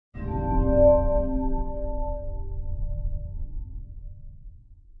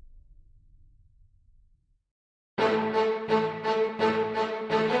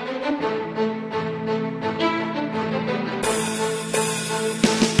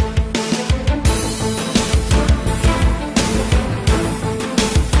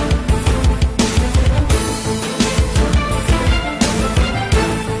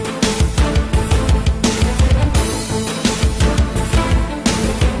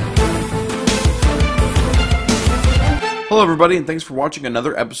Hello everybody, and thanks for watching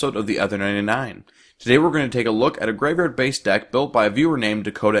another episode of The Other 99. Today we're going to take a look at a graveyard-based deck built by a viewer named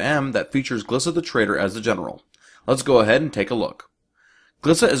Dakota M that features Glissa the Traitor as the general. Let's go ahead and take a look.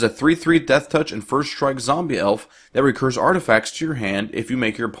 Glissa is a 3/3 Deathtouch and First strike zombie elf that recurs artifacts to your hand if you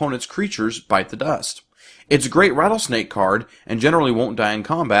make your opponent's creatures bite the dust. It's a great rattlesnake card and generally won't die in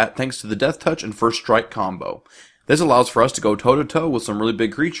combat thanks to the Deathtouch and First strike combo. This allows for us to go toe-to-toe with some really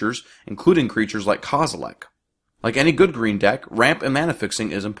big creatures, including creatures like Kozilek. Like any good green deck, ramp and mana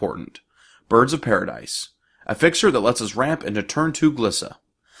fixing is important. Birds of Paradise, a fixer that lets us ramp into turn 2 Glissa.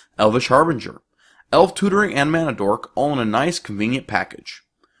 Elvish Harbinger, elf tutoring and mana dork all in a nice convenient package.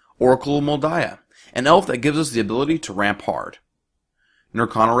 Oracle of Moldiah, an elf that gives us the ability to ramp hard.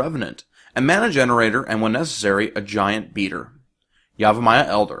 Nirkana Revenant, a mana generator and when necessary, a giant beater. Yavimaya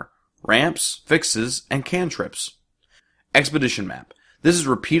Elder, ramps, fixes, and cantrips. Expedition Map. This is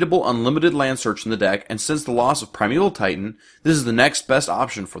repeatable, unlimited land search in the deck, and since the loss of Primeval Titan, this is the next best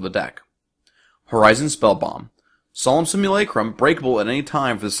option for the deck. Horizon Spellbomb. Solemn Simulacrum, breakable at any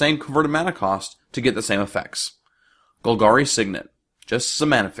time for the same converted mana cost to get the same effects. Golgari Signet. Just some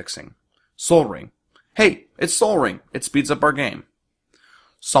mana fixing. Soul Ring. Hey, it's Soul Ring. It speeds up our game.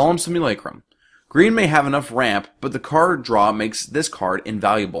 Solemn Simulacrum. Green may have enough ramp, but the card draw makes this card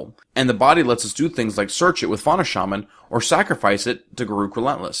invaluable, and the body lets us do things like search it with Fauna Shaman or sacrifice it to Garruk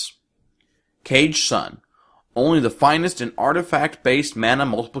Relentless. Caged Sun. Only the finest in artifact-based mana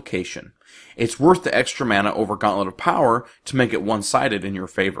multiplication. It's worth the extra mana over Gauntlet of Power to make it one-sided in your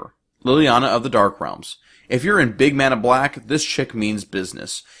favor. Liliana of the Dark Realms. If you're in big mana black, this chick means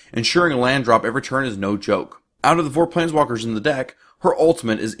business. Ensuring a land drop every turn is no joke. Out of the 4 planeswalkers in the deck, her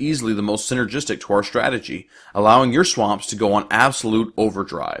ultimate is easily the most synergistic to our strategy, allowing your swamps to go on absolute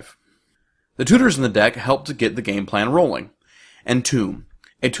overdrive. The tutors in the deck help to get the game plan rolling. Entomb,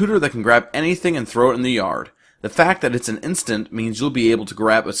 a tutor that can grab anything and throw it in the yard. The fact that it's an instant means you'll be able to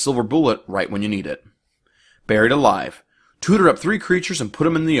grab a silver bullet right when you need it. Buried Alive, tutor up 3 creatures and put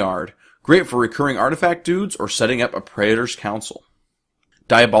them in the yard. Great for recurring artifact dudes or setting up a Predator's Council.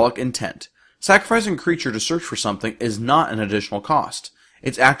 Diabolic Intent. Sacrificing a creature to search for something is not an additional cost.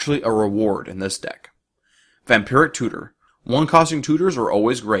 It's actually a reward in this deck. Vampiric Tutor. One-costing tutors are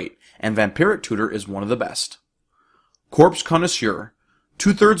always great, and Vampiric Tutor is one of the best. Corpse Connoisseur.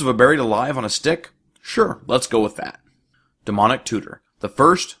 2/3 of a Buried Alive on a stick? Sure, let's go with that. Demonic Tutor. The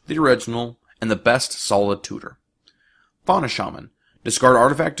first, the original, and the best solid tutor. Fauna Shaman. Discard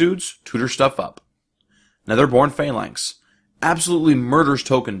artifact dudes, tutor stuff up. Netherborn Phalanx. Absolutely murders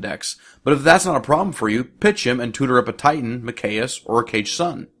token decks, but if that's not a problem for you, pitch him and tutor up a Titan, Mikaeus, or a Caged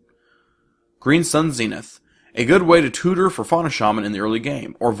Sun. Green Sun Zenith. A good way to tutor for Fauna Shaman in the early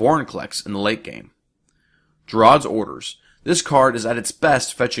game, or Vorinclex in the late game. Gerard's Orders. This card is at its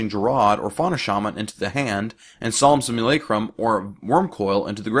best fetching Gerard or Fauna Shaman into the hand, and Solemn Simulacrum or Wormcoil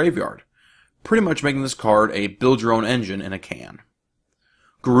into the graveyard. Pretty much making this card a build-your-own-engine in a can.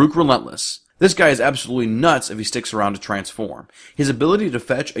 Garruk Relentless. This guy is absolutely nuts if he sticks around to transform. His ability to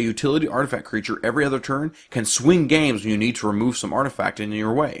fetch a utility artifact creature every other turn can swing games when you need to remove some artifact in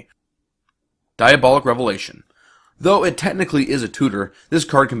your way. Diabolic Revelation. Though it technically is a tutor, this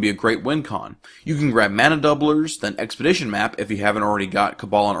card can be a great win con. You can grab mana doublers, then Expedition Map if you haven't already got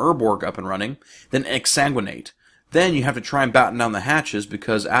Cabal and Urborg up and running, then Exsanguinate. Then you have to try and batten down the hatches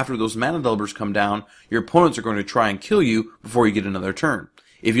because after those mana doublers come down, your opponents are going to try and kill you before you get another turn.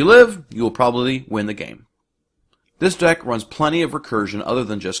 If you live, you will probably win the game. This deck runs plenty of recursion other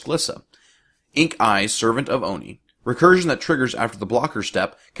than just Glissa. Ink Eyes, Servant of Oni. Recursion that triggers after the blocker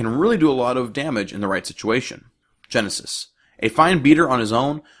step can really do a lot of damage in the right situation. Genesis. A fine beater on his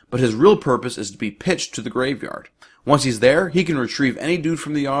own, but his real purpose is to be pitched to the graveyard. Once he's there, he can retrieve any dude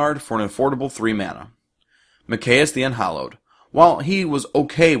from the yard for an affordable 3 mana. Mikaeus the Unhallowed. While he was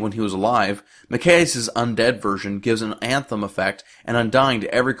okay when he was alive, Mikaeus' undead version gives an Anthem effect and Undying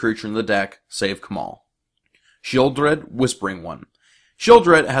to every creature in the deck, save Kamal. Sheoldred, Whispering One.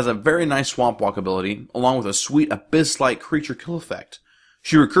 Sheoldred has a very nice Swamp Walk ability, along with a sweet Abyss-like creature kill effect.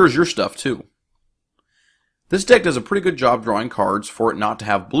 She recurs your stuff too. This deck does a pretty good job drawing cards for it not to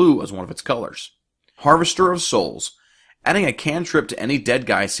have blue as one of its colors. Harvester of Souls. Adding a cantrip to any dead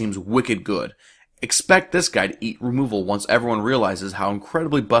guy seems wicked good. Expect this guy to eat removal once everyone realizes how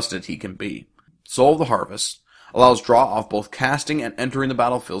incredibly busted he can be. Soul of the Harvest allows draw off both casting and entering the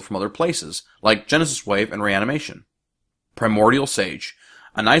battlefield from other places, like Genesis Wave and Reanimation. Primordial Sage,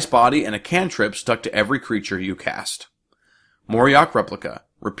 a nice body and a cantrip stuck to every creature you cast. Moriok Replica,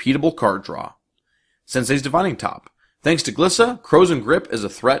 repeatable card draw. Sensei's Divining Top. Thanks to Glissa, Crows and Grip is a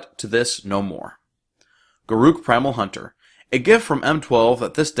threat to this no more. Garruk Primal Hunter, A gift from M12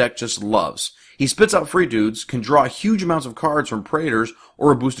 that this deck just loves. He spits out free dudes, can draw huge amounts of cards from Praetors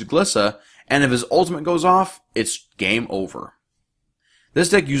or a boosted Glissa, and if his ultimate goes off, it's game over. This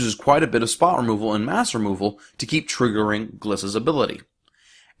deck uses quite a bit of spot removal and mass removal to keep triggering Glissa's ability.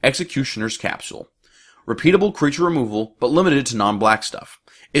 Executioner's Capsule. Repeatable creature removal, but limited to non-black stuff.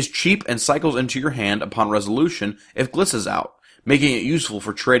 It's cheap and cycles into your hand upon resolution if Glissa's out, making it useful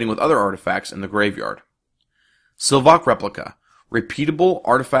for trading with other artifacts in the graveyard. Sylvok Replica. Repeatable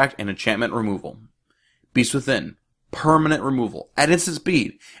artifact and enchantment removal. Beast Within. Permanent removal at instant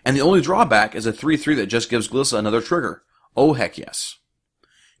speed, and the only drawback is a 3/3 that just gives Glissa another trigger. Oh heck yes.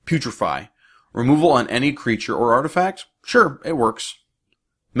 Putrefy. Removal on any creature or artifact? Sure, it works.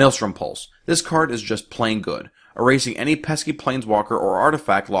 Maelstrom Pulse. This card is just plain good, erasing any pesky planeswalker or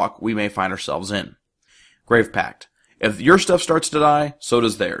artifact lock we may find ourselves in. Grave Pact. If your stuff starts to die, so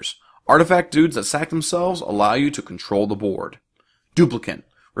does theirs. Artifact dudes that sack themselves allow you to control the board. Duplicant.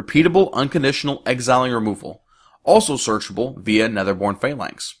 Repeatable, unconditional exiling removal. Also searchable via Netherborn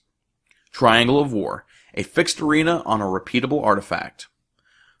Phalanx. Triangle of War. A fixed arena on a repeatable artifact.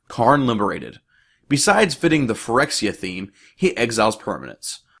 Karn Liberated. Besides fitting the Phyrexia theme, he exiles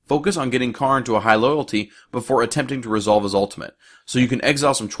permanents. Focus on getting Karn to a high loyalty before attempting to resolve his ultimate, so you can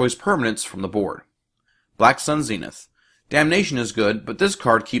exile some choice permanents from the board. Black Sun Zenith. Damnation is good, but this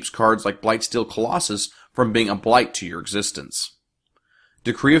card keeps cards like Blightsteel Colossus from being a blight to your existence.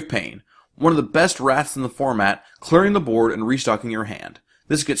 Decree of Pain. One of the best wraths in the format, clearing the board and restocking your hand.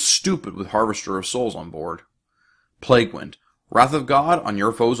 This gets stupid with Harvester of Souls on board. Plaguewind. Wrath of God on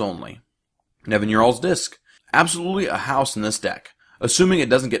your foes only. Nevin Ural's Disc. Absolutely a house in this deck. Assuming it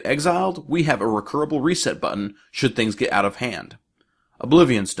doesn't get exiled, we have a recurable reset button should things get out of hand.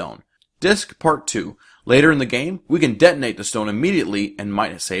 Oblivion Stone. Disc Part 2. Later in the game, we can detonate the stone immediately and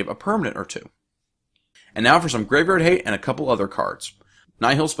might save a permanent or two. And now for some graveyard hate and a couple other cards.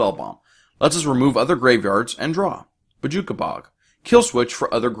 Nihil Spellbomb. Lets us remove other graveyards and draw. Bojuka Bog. Kill switch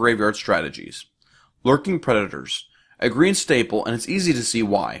for other graveyard strategies. Lurking Predators. A green staple, and it's easy to see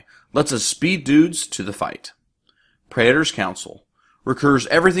why. Lets us speed dudes to the fight. Praetor's Council. Recurs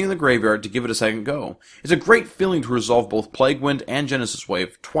everything in the graveyard to give it a second go. It's a great feeling to resolve both Plaguewind and Genesis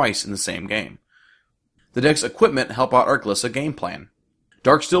Wave twice in the same game. The deck's equipment help out our Glissa game plan.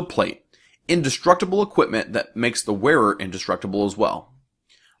 Darksteel Plate. Indestructible equipment that makes the wearer indestructible as well.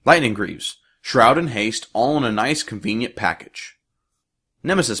 Lightning Greaves. Shroud and Haste, all in a nice, convenient package.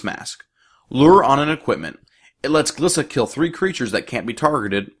 Nemesis Mask. Lure on an equipment. It lets Glissa kill 3 creatures that can't be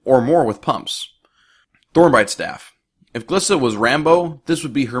targeted, or more with pumps. Thornbite Staff. If Glissa was Rambo, this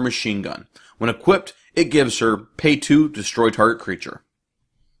would be her machine gun. When equipped, it gives her pay 2, destroy target creature.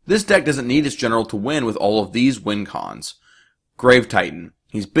 This deck doesn't need its general to win with all of these win cons. Grave Titan.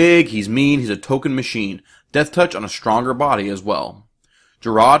 He's big, he's mean, he's a token machine. Deathtouch on a stronger body as well.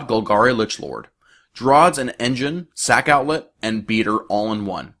 Gerard Golgari Lichlord. Gerard's an engine, sack outlet, and beater all in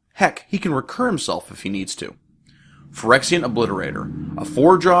one. Heck, he can recur himself if he needs to. Phyrexian Obliterator. A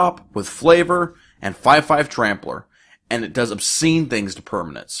 4-drop with flavor and 5/5 trampler, and it does obscene things to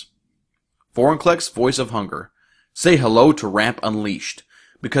permanents. Vorinclex Voice of Hunger. Say hello to Ramp Unleashed.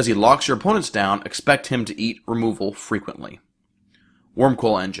 Because he locks your opponents down, expect him to eat removal frequently.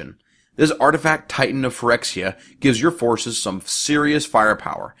 Wormcoil Engine. This artifact titan of Phyrexia gives your forces some serious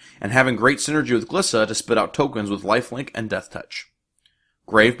firepower, and having great synergy with Glissa to spit out tokens with lifelink and Deathtouch.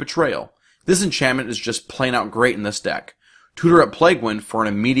 Grave Betrayal. This enchantment is just plain out great in this deck. Tutor up Plaguewind for an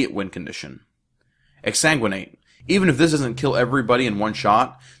immediate win condition. Exsanguinate. Even if this doesn't kill everybody in one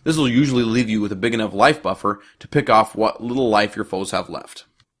shot, this will usually leave you with a big enough life buffer to pick off what little life your foes have left.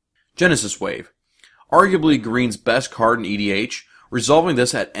 Genesis Wave. Arguably Green's best card in EDH, resolving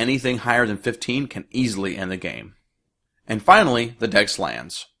this at anything higher than 15 can easily end the game. And finally, the deck's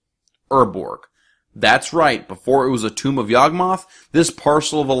lands. Urborg. That's right, before it was a Tomb of Yawgmoth, this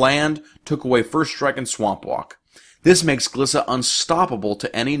parcel of a land took away First Strike and Swamp Walk. This makes Glissa unstoppable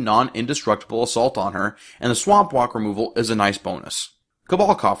to any non-indestructible assault on her, and the Swamp Walk removal is a nice bonus.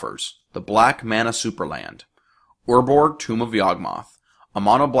 Cabal Coffers, the black mana superland. Urborg, Tomb of Yawgmoth, a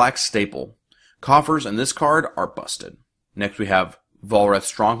mono-black staple. Coffers in this card are busted. Next we have Volrath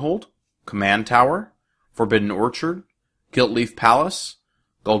Stronghold, Command Tower, Forbidden Orchard, Giltleaf Palace,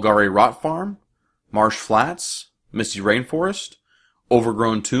 Golgari Rot Farm, Marsh Flats, Misty Rainforest,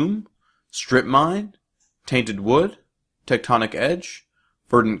 Overgrown Tomb, Strip Mine, Tainted Wood, Tectonic Edge,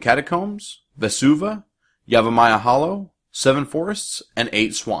 Verdant Catacombs, Vesuva, Yavimaya Hollow, 7 Forests, and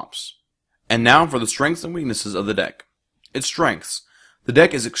 8 Swamps. And now for the strengths and weaknesses of the deck. Its strengths. The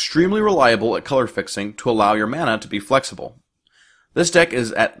deck is extremely reliable at color fixing to allow your mana to be flexible. This deck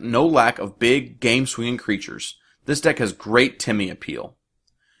is at no lack of big, game-swinging creatures. This deck has great Timmy appeal.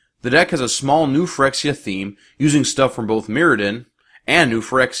 The deck has a small New Phyrexia theme, using stuff from both Mirrodin and New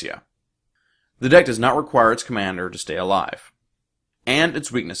Phyrexia. The deck does not require its commander to stay alive. And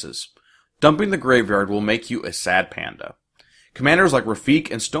its weaknesses. Dumping the graveyard will make you a sad panda. Commanders like Rafik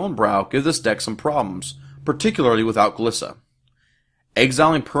and Stonebrow give this deck some problems, particularly without Glissa.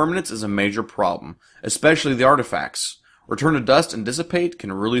 Exiling permanents is a major problem, especially the artifacts. Return to Dust and Dissipate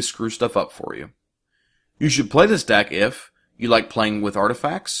can really screw stuff up for you. You should play this deck if you like playing with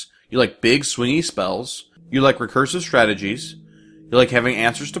artifacts, you like big swingy spells, you like recursive strategies, you like having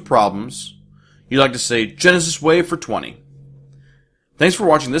answers to problems, you like to say Genesis Wave for 20. Thanks for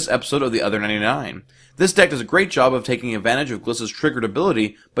watching this episode of The Other 99. This deck does a great job of taking advantage of Glissa's triggered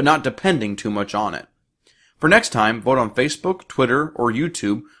ability, but not depending too much on it. For next time, vote on Facebook, Twitter, or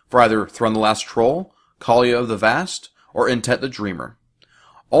YouTube for either Thrun the Last Troll, Kalia of the Vast, or Intet the Dreamer.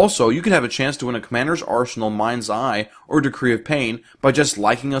 Also, you could have a chance to win a Commander's Arsenal Mind's Eye or Decree of Pain by just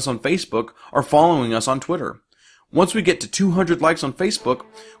liking us on Facebook or following us on Twitter. Once we get to 200 likes on Facebook,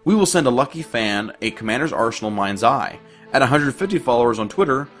 we will send a lucky fan a Commander's Arsenal Mind's Eye. At 150 followers on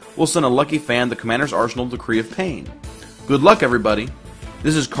Twitter, we'll send a lucky fan the Commander's Arsenal Decree of Pain. Good luck, everybody!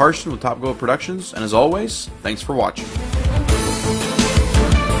 This is Karsten with Top Go Productions, and as always, thanks for watching.